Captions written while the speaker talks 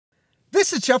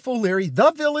This is Jeff O'Leary,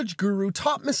 the Village Guru,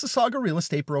 top Mississauga real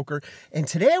estate broker, and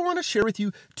today I want to share with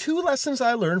you 2 lessons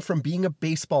I learned from being a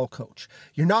baseball coach.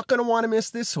 You're not going to want to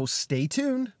miss this, so stay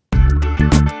tuned.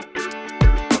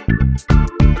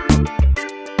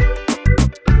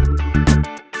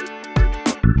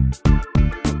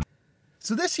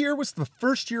 So this year was the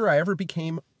first year I ever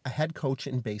became a head coach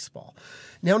in baseball.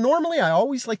 Now, normally I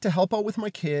always like to help out with my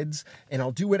kids and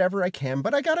I'll do whatever I can,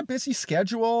 but I got a busy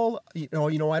schedule. You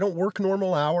know, I don't work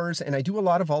normal hours and I do a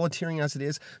lot of volunteering as it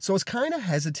is. So I was kind of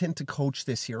hesitant to coach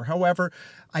this year. However,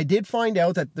 I did find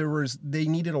out that they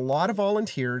needed a lot of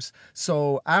volunteers.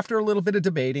 So after a little bit of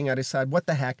debating, I decided, what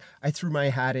the heck, I threw my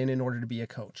hat in order to be a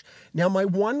coach. Now, my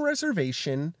one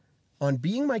reservation on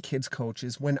being my kids'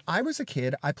 coaches, when I was a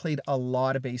kid, I played a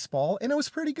lot of baseball and it was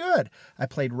pretty good. I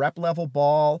played rep level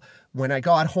ball. When I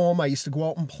got home, I used to go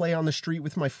out and play on the street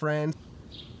with my friends.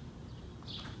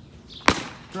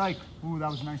 Strike. Ooh,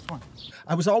 that was a nice one.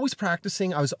 I was always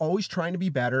practicing. I was always trying to be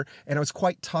better, and I was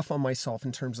quite tough on myself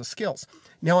in terms of skills.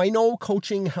 Now, I know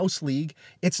coaching house league,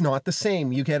 it's not the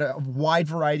same. You get a wide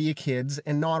variety of kids,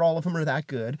 and not all of them are that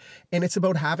good, and it's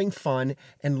about having fun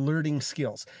and learning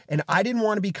skills. And I didn't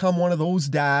want to become one of those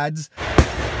dads.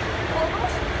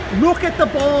 Look at the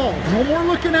ball. No more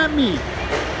looking at me.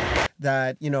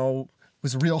 That,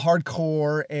 was real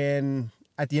hardcore, and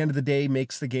at the end of the day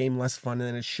makes the game less fun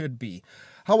than it should be.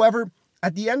 However,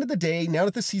 at the end of the day, now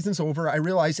that the season's over, I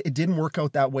realized it didn't work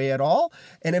out that way at all.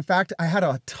 And in fact, I had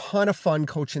a ton of fun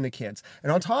coaching the kids.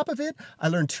 And on top of it, I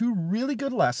learned 2 really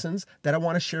good lessons that I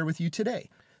want to share with you today.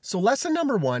 So lesson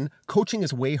number 1, coaching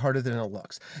is way harder than it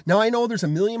looks. Now, I know there's a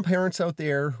million parents out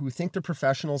there who think they're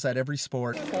professionals at every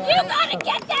sport. You gotta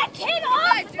get that kid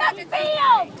off the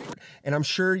field! And I'm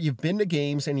sure you've been to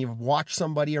games and you've watched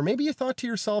somebody, or maybe you thought to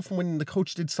yourself when the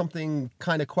coach did something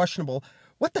kind of questionable,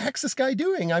 what the heck's this guy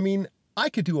doing? I mean, I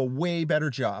could do a way better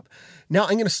job. Now,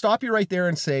 I'm going to stop you right there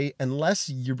and say, unless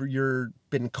you've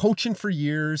been coaching for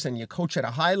years and you coach at a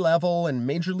high level and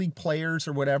major league players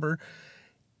or whatever,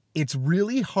 it's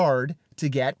really hard to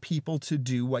get people to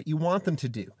do what you want them to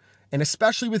do. And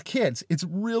especially with kids, it's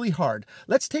really hard.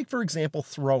 Let's take, for example,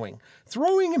 throwing.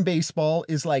 Throwing in baseball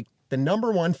is like the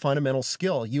 #1 fundamental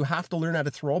skill. You have to learn how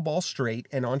to throw a ball straight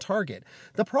and on target.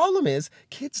 The problem is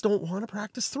kids don't want to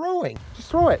practice throwing. Just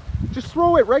throw it. Just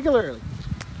throw it regularly.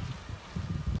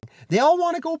 They all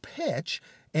want to go pitch,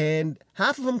 and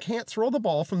half of them can't throw the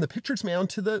ball from the pitcher's mound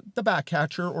to the back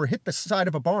catcher or hit the side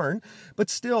of a barn, but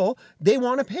still they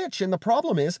want to pitch. And the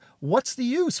problem is, what's the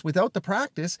use? Without the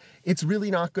practice, it's really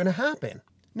not going to happen.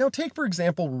 Now take, for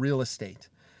example, real estate.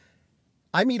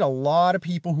 I meet a lot of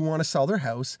people who want to sell their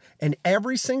house, and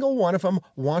every single one of them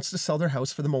wants to sell their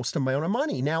house for the most amount of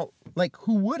money. Now, like,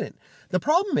 who wouldn't? The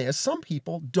problem is some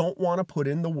people don't want to put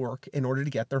in the work in order to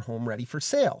get their home ready for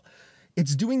sale.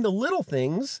 It's doing the little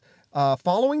things,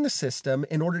 following the system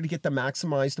in order to get the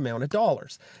maximized amount of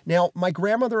dollars. Now, my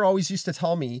grandmother always used to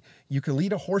tell me, you can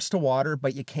lead a horse to water,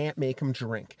 but you can't make him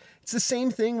drink. It's the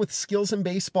same thing with skills in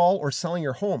baseball or selling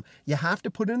your home. You have to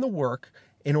put in the work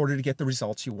in order to get the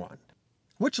results you want.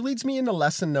 Which leads me into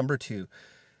lesson number 2.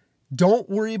 Don't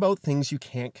worry about things you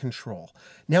can't control.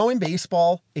 Now in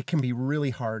baseball, it can be really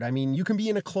hard. I mean, you can be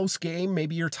in a close game,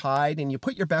 maybe you're tied and you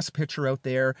put your best pitcher out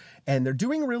there and they're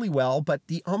doing really well, but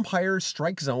the umpire's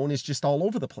strike zone is just all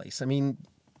over the place. I mean,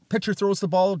 pitcher throws the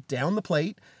ball down the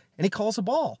plate and he calls a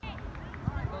ball.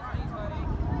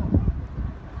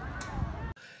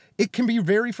 It can be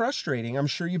very frustrating. I'm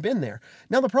sure you've been there.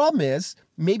 Now, the problem is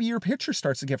maybe your pitcher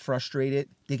starts to get frustrated.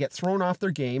 They get thrown off their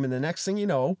game. And the next thing you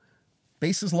know,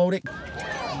 bases loaded.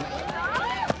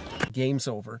 Game's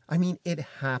over. I mean, it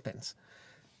happens.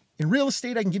 In real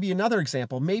estate, I can give you another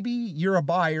example. Maybe you're a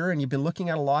buyer and you've been looking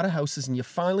at a lot of houses and you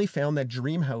finally found that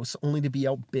dream house only to be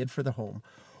outbid for the home.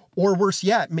 Or worse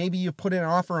yet, maybe you put in an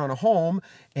offer on a home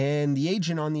and the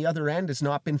agent on the other end has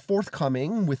not been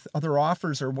forthcoming with other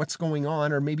offers or what's going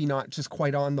on, or maybe not just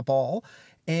quite on the ball,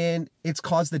 and it's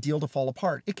caused the deal to fall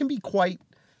apart. It can be quite,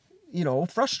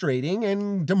 frustrating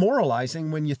and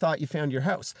demoralizing when you thought you found your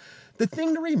house. The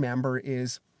thing to remember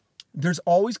is there's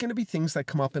always going to be things that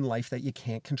come up in life that you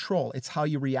can't control. It's how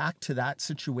you react to that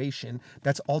situation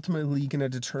that's ultimately going to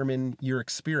determine your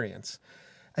experience.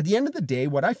 At the end of the day,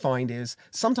 what I find is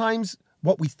sometimes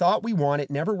what we thought we wanted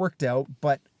never worked out,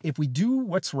 but if we do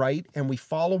what's right and we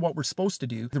follow what we're supposed to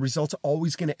do, the result's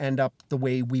always going to end up the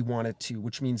way we want it to,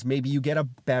 which means maybe you get a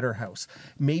better house.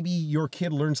 Maybe your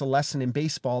kid learns a lesson in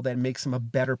baseball that makes him a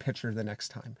better pitcher the next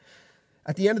time.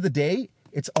 At the end of the day,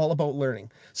 it's all about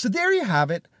learning. So there you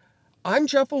have it. I'm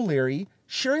Jeff O'Leary,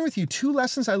 sharing with you 2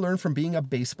 lessons I learned from being a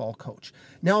baseball coach.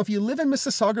 Now, if you live in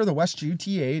Mississauga or the West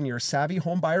GTA and you're a savvy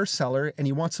home buyer seller and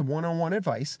you want some one-on-one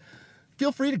advice,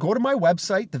 feel free to go to my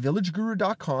website,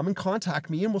 thevillageguru.com, and contact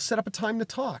me and we'll set up a time to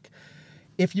talk.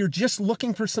 If you're just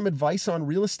looking for some advice on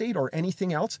real estate or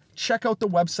anything else, check out the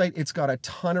website. It's got a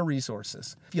ton of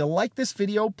resources. If you like this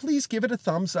video, please give it a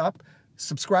thumbs up,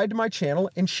 subscribe to my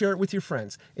channel, and share it with your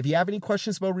friends. If you have any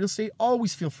questions about real estate,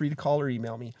 always feel free to call or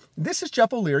email me. This is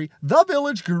Jeff O'Leary, the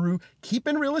Village Guru,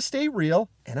 keeping real estate real,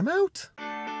 and I'm out.